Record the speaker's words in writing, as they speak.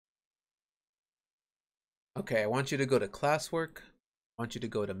Okay, I want you to go to classwork, I want you to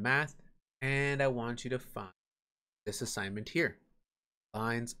go to math, and I want you to find this assignment here,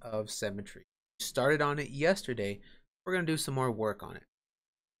 lines of symmetry. Started on it yesterday. We're going to do some more work on it.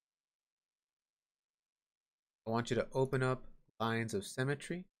 I want you to open up lines of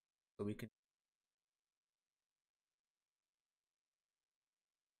symmetry so we can.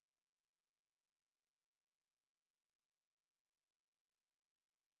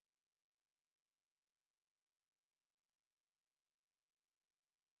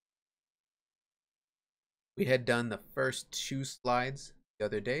 We had done the first 2 slides the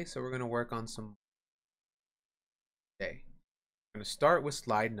other day, so we're going to work on some today. We're going to start with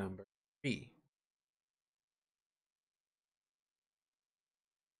slide number 3.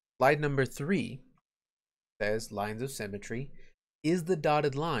 Slide number 3 says lines of symmetry. Is the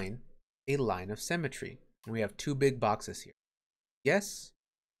dotted line a line of symmetry? And we have 2 big boxes here. Yes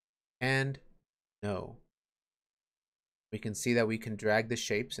and no. We can see that we can drag the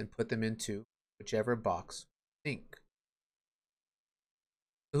shapes and put them into whichever box we think.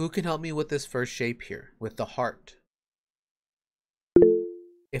 So who can help me with this first shape here, with the heart?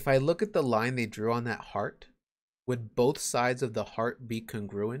 If I look at the line they drew on that heart, would both sides of the heart be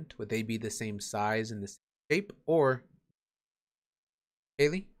congruent? Would they be the same size and the same shape? Or,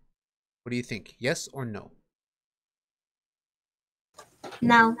 Haley, what do you think? Yes or no?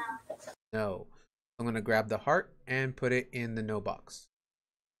 No. No. I'm going to grab the heart and put it in the no box.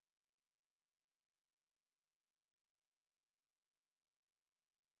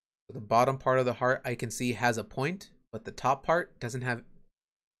 So the bottom part of the heart I can see has a point, but the top part doesn't have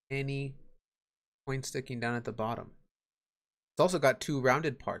any point sticking down at the bottom. It's also got 2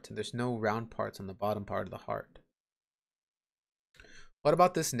 rounded parts, and there's no round parts on the bottom part of the heart. What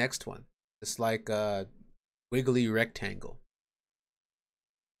about this next one? It's like a wiggly rectangle.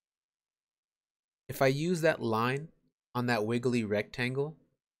 If I use that line on that wiggly rectangle,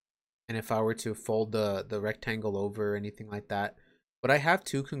 and if I were to fold the rectangle over or anything like that, would I have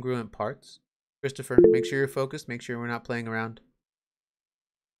 2 congruent parts? Christopher, make sure you're focused. Make sure we're not playing around.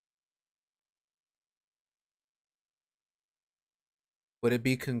 Would it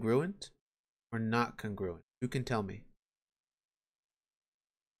be congruent or not congruent? Who can tell me?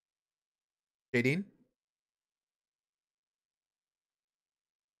 Jadine?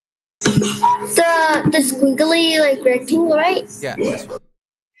 The squiggly like rectangle, right? Yeah, this one.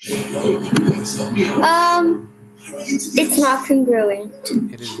 It's not congruent.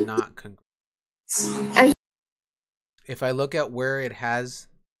 It is not congruent. I, If I look at where it has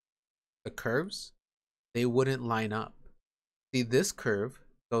the curves, they wouldn't line up. See, this curve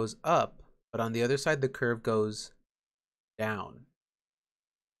goes up, but on the other side, the curve goes down.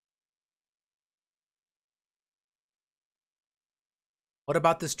 What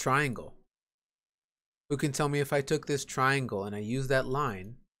about this triangle? Who can tell me if I took this triangle and I use that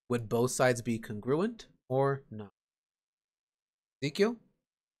line, would both sides be congruent or not? Ezekiel?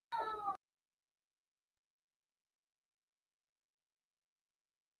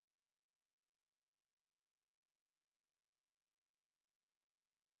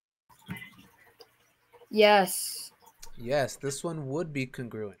 Yes. Yes, this one would be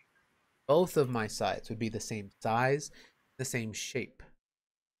congruent. Both of my sides would be the same size, the same shape.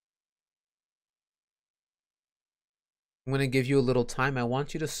 I'm going to give you a little time. I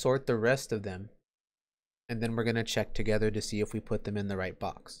want you to sort the rest of them, and then we're going to check together to see if we put them in the right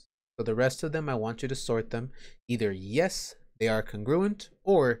box. So the rest of them, I want you to sort them. Either yes, they are congruent,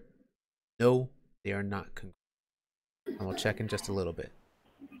 or no, they are not congruent. And we'll check in just a little bit.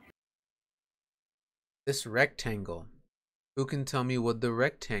 This rectangle, who can tell me, would the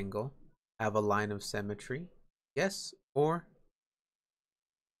rectangle have a line of symmetry? Yes or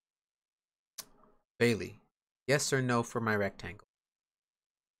Bailey? Yes or no for my rectangle?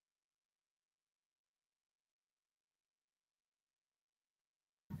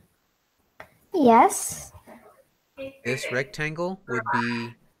 yes. This rectangle would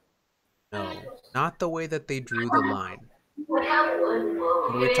be no, not the way that they drew the line.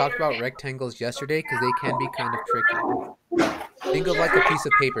 Remember we talked about rectangles yesterday because they can be kind of tricky. Think of like a piece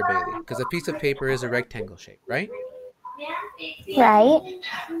of paper, Bailey, because a piece of paper is a rectangle shape, right? Right.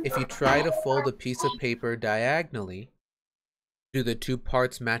 If you try to fold a piece of paper diagonally, do the 2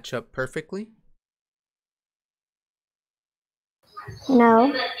 parts match up perfectly?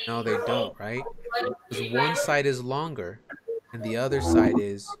 No. No, they don't, right? Because one side is longer and the other side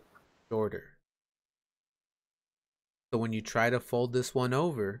is shorter. So when you try to fold this one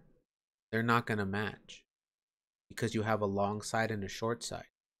over, they're not going to match because you have a long side and a short side.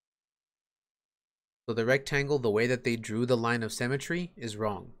 So the rectangle, the way that they drew the line of symmetry is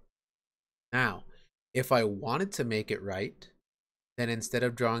wrong. Now, If I wanted to make it right, then instead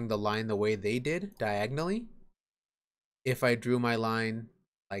of drawing the line the way they did, diagonally, if I drew my line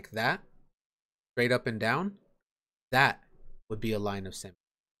like that, straight up and down, that would be a line of symmetry.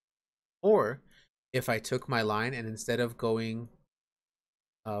 Or if I took my line and instead of going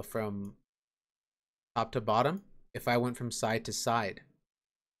from top to bottom, if I went from side to side,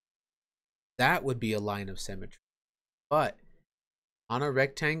 that would be a line of symmetry. But on a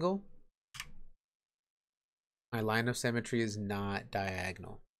rectangle, my line of symmetry is not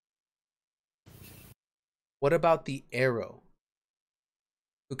diagonal. What about the arrow?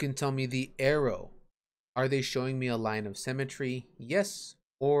 Who can tell me the arrow? Are they showing me a line of symmetry? Yes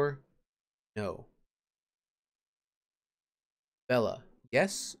or no? Bella,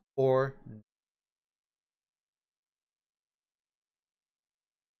 yes or no?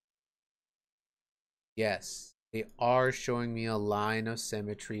 Yes, they are showing me a line of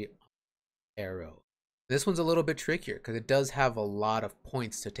symmetry on the arrow. This one's a little bit trickier because it does have a lot of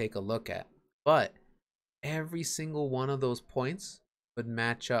points to take a look at. But every single one of those points would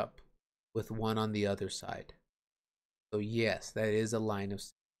match up with one on the other side. So yes, that is a line of.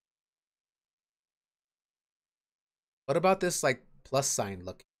 What about this like plus sign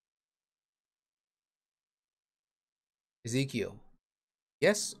look? Ezekiel,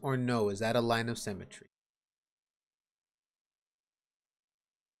 yes or no? Is that a line of symmetry?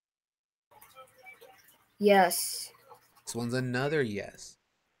 Yes. This one's another yes.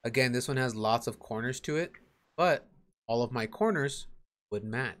 Again, this one has lots of corners to it, but all of my corners would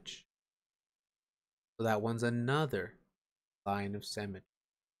match. So that one's another line of symmetry.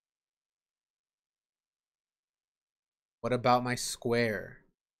 What about my square?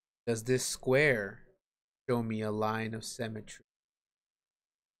 Does this square show me a line of symmetry?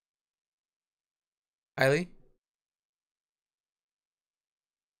 Kylie?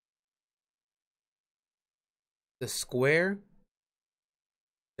 The square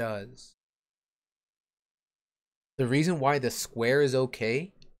does. The reason why the square is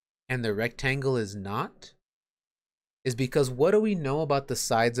okay and the rectangle is not is because what do we know about the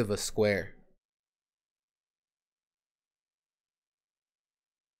sides of a square?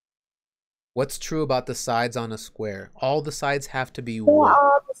 What's true about the sides on a square? All the sides have to be They're what?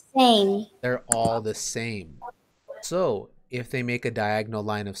 all the same. They're all the same. So if they make a diagonal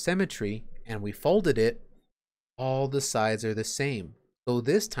line of symmetry and we folded it, all the sides are the same. So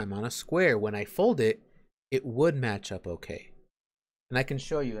this time on a square, when I fold it, it would match up okay. And I can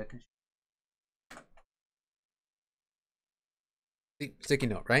show you. Sticky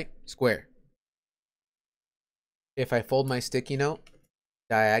note, right? Square. If I fold my sticky note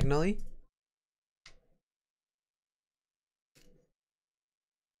diagonally,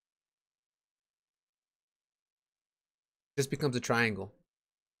 this becomes a triangle.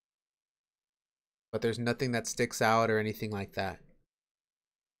 But there's nothing that sticks out or anything like that.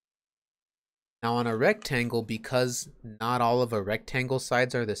 Now on a rectangle, because not all of a rectangle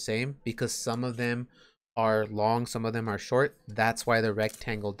sides are the same, because some of them are long, some of them are short, that's why the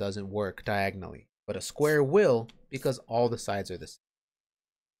rectangle doesn't work diagonally. But a square will, because all the sides are the same.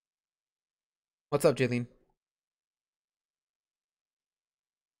 What's up, Jaylene?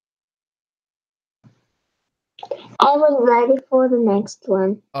 I was ready for the next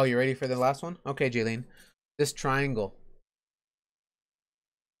one. Oh, you ready for the last one? Okay, Jaylene. This triangle.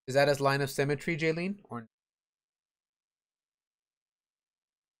 Is that a line of symmetry, Jaylene? Or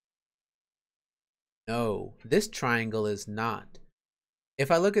no, this triangle is not. If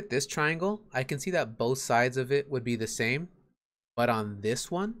I look at this triangle, I can see that both sides of it would be the same. But on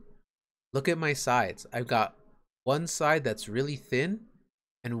this one, look at my sides. I've got one side that's really thin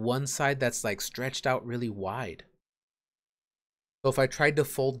and one side that's like stretched out really wide. So if I tried to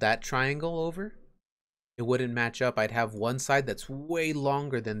fold that triangle over, it wouldn't match up. I'd have one side that's way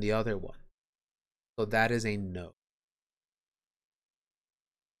longer than the other one. So that is a no.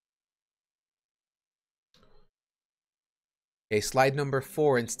 Okay, slide number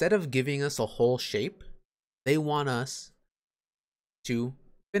 4. Instead of giving us a whole shape, they want us to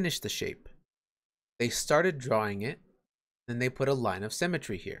finish the shape. They started drawing it, then they put a line of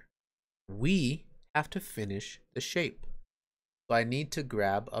symmetry here. We have to finish the shape. So I need to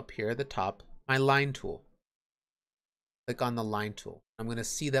grab up here at the top my line tool. Click on the line tool. I'm going to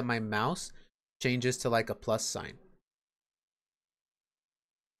see that my mouse changes to like a plus sign.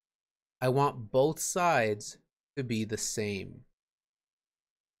 I want both sides to be the same.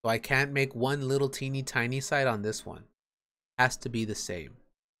 So I can't make one little teeny tiny side on this one. It has to be the same.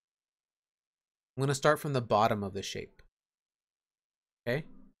 I'm going to start from the bottom of the shape. Okay?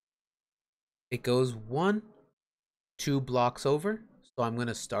 It goes 1, 2 blocks over. So I'm going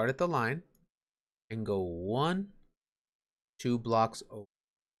to start at the line and go 1, 2 blocks over.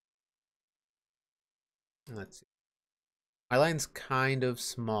 Let's see. My line's kind of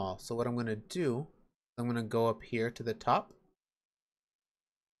small, so what I'm going to do, I'm going to go up here to the top.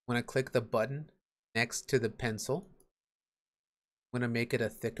 I'm going to click the button next to the pencil. I'm going to make it a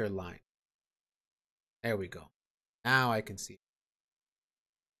thicker line. There we go. Now I can see.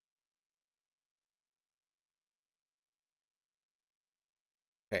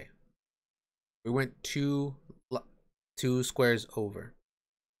 Okay. We went two squares over.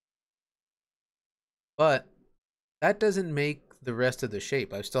 But that doesn't make the rest of the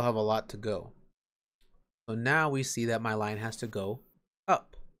shape. I still have a lot to go. So now we see that my line has to go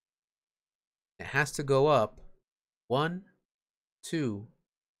up. It has to go up 1, 2,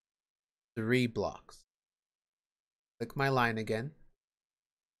 3 blocks. Click my line again.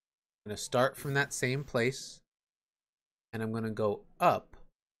 I'm going to start from that same place. And I'm going to go up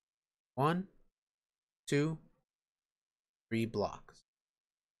 1, 2, 3 blocks.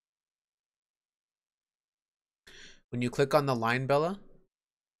 When you click on the line, Bella,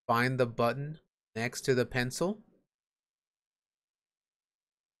 find the button next to the pencil.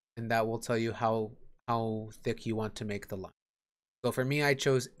 And that will tell you how thick you want to make the line. So for me, I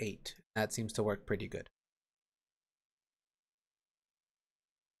chose 8. That seems to work pretty good.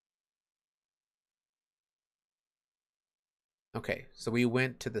 Okay, so we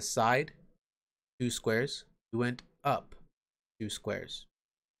went to the side, 2 squares. We went up 2 squares.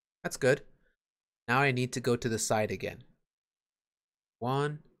 That's good. Now I need to go to the side again.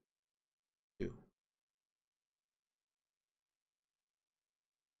 1, 2.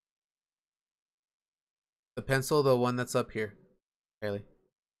 The pencil, the one that's up here, Haley.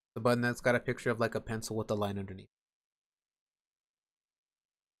 The button that's got a picture of like a pencil with a line underneath.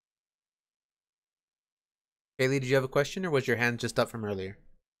 Haley, did you have a question, or was your hand just up from earlier?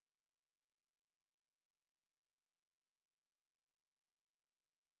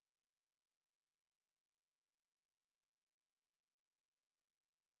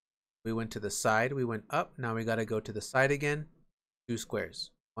 We went to the side, we went up. Now we got to go to the side again. 2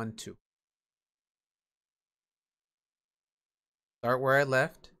 squares. 1, 2. Start where I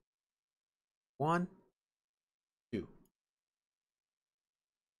left. 1, 2.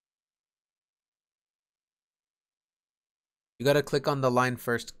 You got to click on the line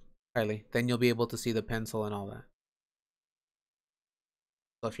first, Kylie. Then you'll be able to see the pencil and all that.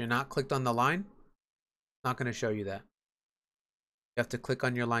 So if you're not clicked on the line, it's not going to show you that. You have to click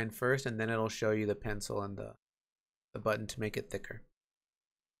on your line first, and then it'll show you the pencil and the button to make it thicker.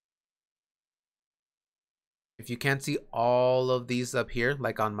 If you can't see all of these up here,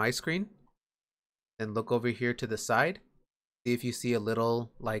 like on my screen, then look over here to the side. See if you see a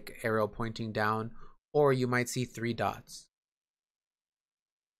little like arrow pointing down, or you might see 3 dots.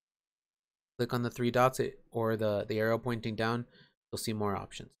 Click on the 3 dots or the arrow pointing down, you'll see more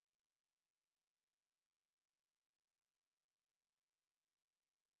options.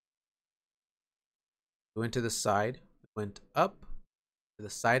 We went to the side, went up to the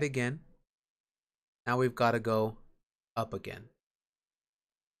side again. Now we've got to go up again.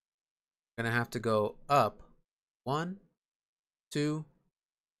 We're going to have to go up 1, 2,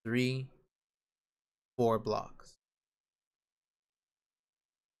 3, 4 blocks.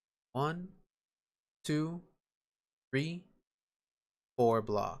 1, 2, 3, 4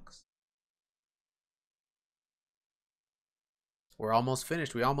 blocks. We're almost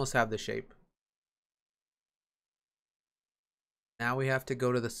finished. We almost have the shape. Now we have to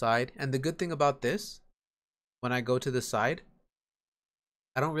go to the side. And the good thing about this, when I go to the side,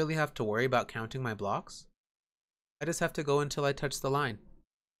 I don't really have to worry about counting my blocks. I just have to go until I touch the line.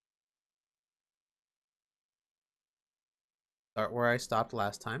 Start where I stopped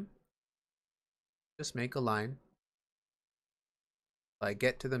last time. Just make a line till I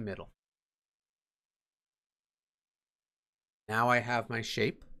get to the middle. Now I have my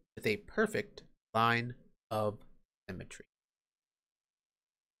shape with a perfect line of symmetry.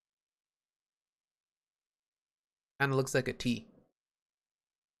 Kind of looks like a T.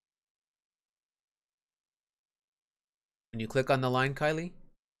 When you click on the line, Kylie,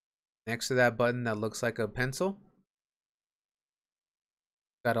 next to that button that looks like a pencil,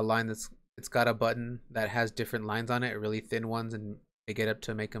 got a line it's got a button that has different lines on it, really thin ones, and they get up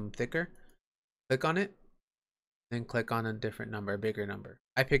to make them thicker. Click on it, then click on a different number, a bigger number.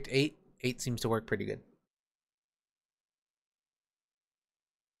 I picked 8. 8 seems to work pretty good.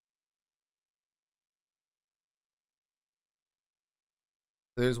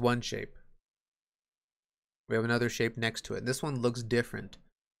 So there's one shape. We have another shape next to it. This one looks different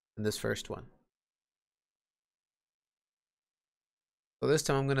than this first one. So this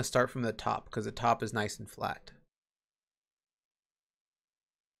time I'm going to start from the top because the top is nice and flat.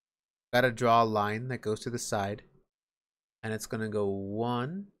 Got to draw a line that goes to the side, and it's going to go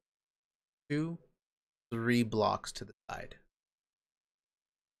 1, 2, 3 blocks to the side.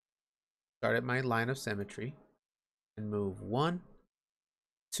 Start at my line of symmetry and move 1,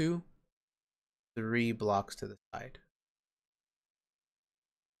 2, 3 blocks to the side.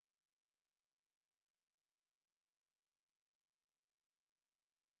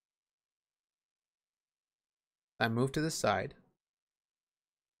 I move to the side.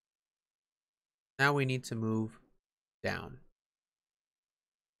 Now we need to move down.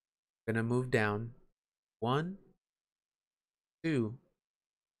 I'm going to move down 1, 2,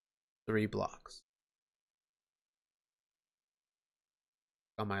 3 blocks.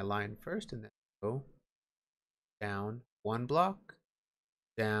 On my line first, and then go down 1 block,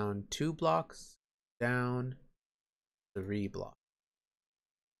 down 2 blocks, down 3 blocks.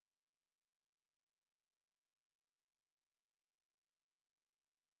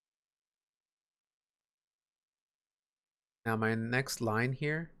 Now my next line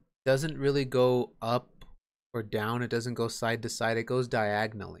here doesn't really go up or down. It doesn't go side to side. It goes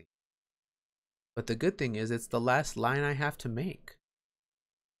diagonally. But the good thing is it's the last line I have to make.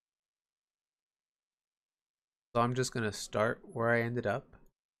 So I'm just going to start where I ended up.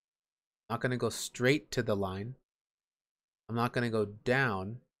 I'm not going to go straight to the line. I'm not going to go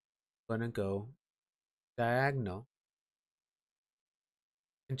down. I'm going to go diagonal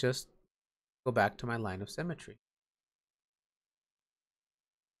and just go back to my line of symmetry.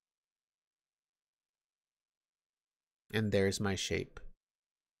 And there's my shape.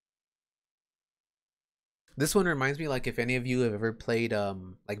 This one reminds me, like, if any of you have ever played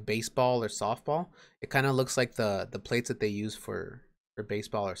like baseball or softball, it kind of looks like the plates that they use for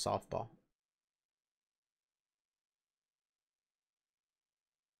baseball or softball.